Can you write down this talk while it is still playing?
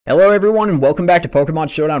Hello everyone and welcome back to Pokemon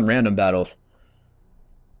Showdown Random Battles.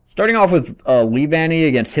 Starting off with Leavanny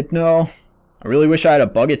against Hypno. I really wish I had a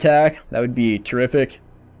bug attack, that would be terrific,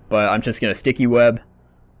 but I'm just going to Sticky Web.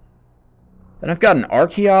 Then I've got an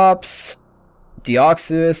Archeops,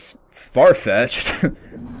 Deoxys, Farfetch'd.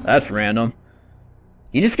 That's random.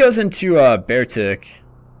 He just goes into Beartic.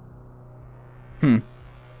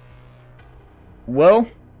 Well,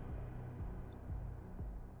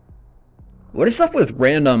 what is up with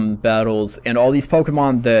random battles and all these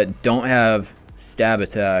Pokemon that don't have stab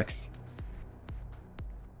attacks?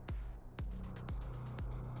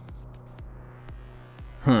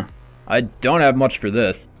 I don't have much for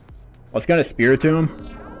this. Let's go to Spiritomb.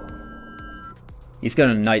 He's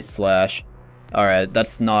gonna Night Slash. Alright,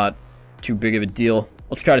 that's not too big of a deal.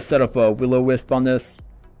 Let's try to set up a Will-O-Wisp on this.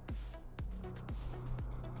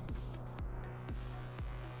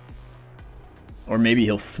 Or maybe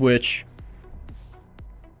he'll switch.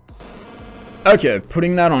 Okay,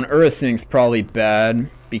 putting that on Urasing's probably bad,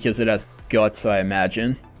 because it has guts, I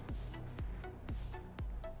imagine.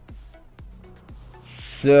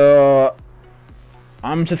 So,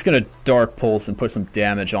 I'm just gonna Dark Pulse and put some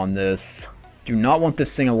damage on this. Do not want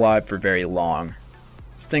this thing alive for very long.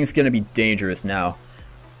 This thing's gonna be dangerous now.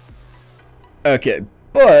 Okay,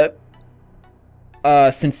 but,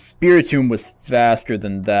 since Spiritomb was faster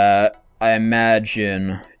than that, I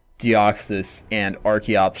imagine Deoxys and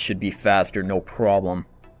Archeops should be faster, no problem.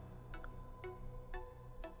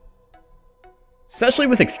 Especially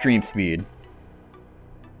with extreme speed.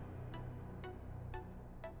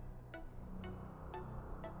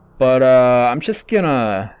 But, I'm just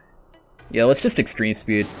gonna... yeah, let's just extreme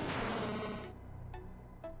speed.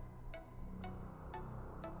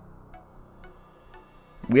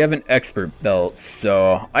 We have an Expert Belt,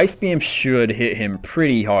 so Ice Beam should hit him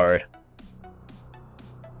pretty hard.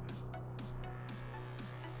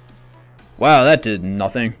 Wow, that did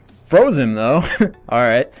nothing. Froze him, though.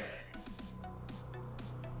 Alright.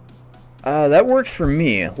 That works for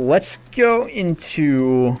me. Let's go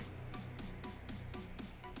into...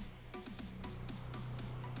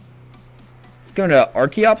 let's go into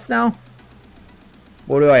Archeops now.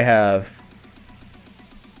 What do I have?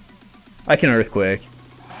 I can Earthquake.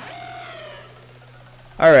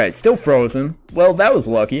 Alright, still frozen. Well, that was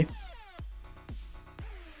lucky.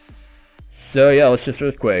 So yeah, let's just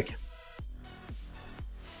Earthquake.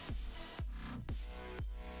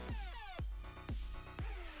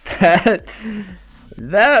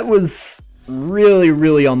 That was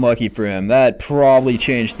really unlucky for him. That probably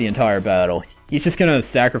changed the entire battle. He's just gonna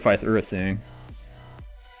sacrifice Urasing.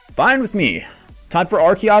 Fine with me. Time for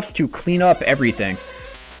Archeops to clean up everything.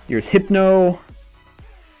 Here's Hypno.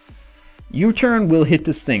 U-turn will hit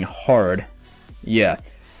this thing hard. Yeah.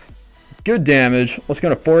 Good damage. Let's go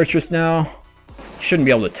to Fortress now. Shouldn't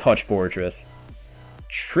be able to touch Fortress.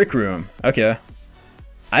 Trick Room. Okay.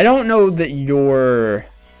 I don't know that you're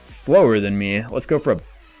slower than me. Let's go for a...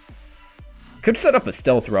 could set up a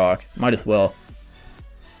Stealth Rock. Might as well.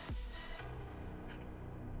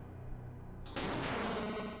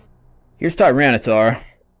 Here's Tyranitar.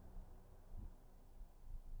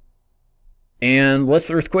 And let's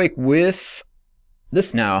Earthquake with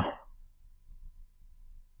this now.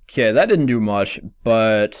 Okay, that didn't do much,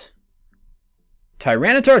 but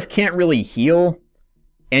Tyranitars can't really heal,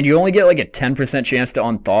 and you only get like a 10% chance to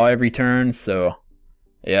unthaw every turn, so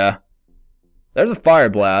yeah. There's a Fire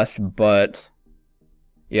Blast, but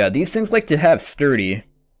yeah, these things like to have sturdy.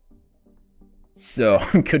 So,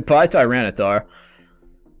 goodbye Tyranitar.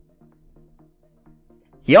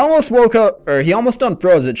 He almost woke up, or he almost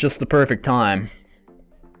unfroze at just the perfect time.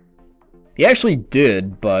 He actually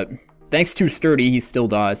did, but thanks to sturdy, he still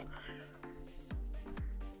dies.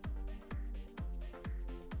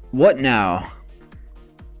 What now?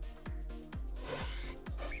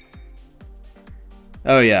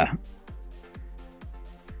 Oh yeah.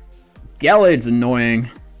 Gallade's annoying.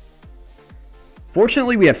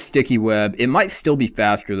 Fortunately we have Sticky Web. It might still be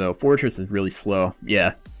faster though. Fortress is really slow.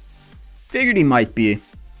 Yeah. Figured he might be.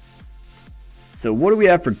 So what do we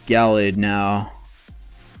have for Gallade now?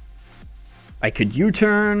 I could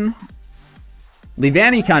U-turn.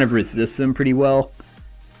 Leavanny kind of resists him pretty well.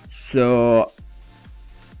 So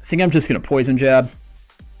I think I'm just gonna Poison Jab.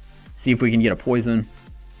 See if we can get a poison.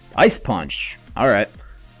 Ice Punch. Alright.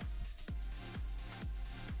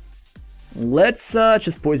 Let's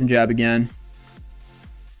just Poison Jab again.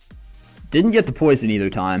 Didn't get the poison either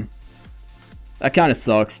time. That kind of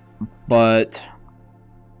sucks, but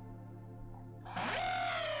I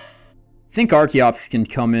think Archeops can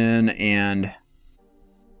come in and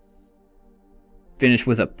finish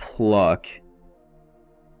with a Pluck.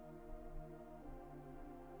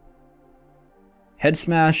 Head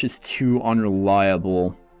Smash is too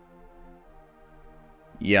unreliable.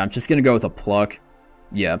 Yeah, I'm just gonna go with a Pluck.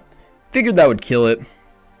 Yeah, figured that would kill it.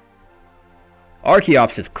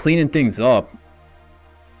 Archeops is cleaning things up.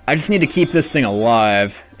 I just need to keep this thing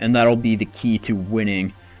alive, and that'll be the key to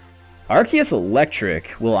winning. Arceus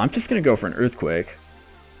Electric. Well, I'm just gonna go for an Earthquake.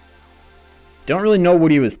 Don't really know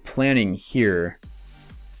what he was planning here.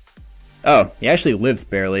 Oh, he actually lives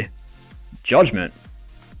barely. Judgment.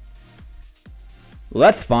 Well,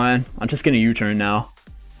 that's fine. I'm just gonna U-turn now.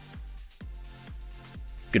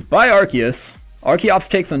 Goodbye, Arceus. Archeops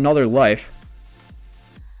takes another life.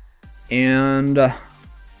 And...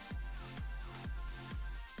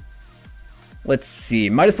 let's see.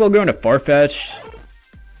 Might as well go into Farfetch'd.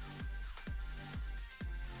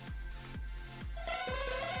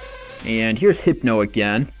 And here's Hypno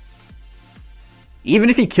again. Even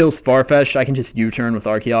if he kills Farfetch'd, I can just U-turn with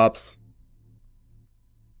Archeops.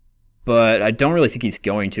 But I don't really think he's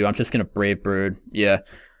going to. I'm just going to Brave Bird. Yeah.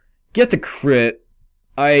 Get the crit.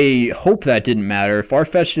 I hope that didn't matter.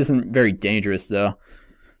 Farfetch'd isn't very dangerous, though.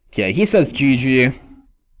 Okay, he says GG.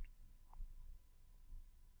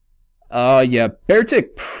 Yeah,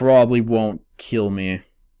 Beartic probably won't kill me.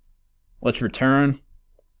 Let's return.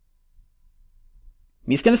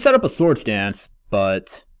 He's going to set up a Swords Dance,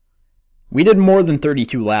 but we did more than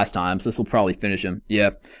 32 last time, so this will probably finish him. Yeah.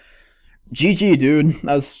 GG, dude.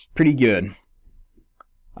 That was pretty good.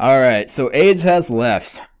 Alright, so AIDS has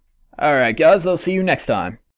left. Alright, guys, I'll see you next time.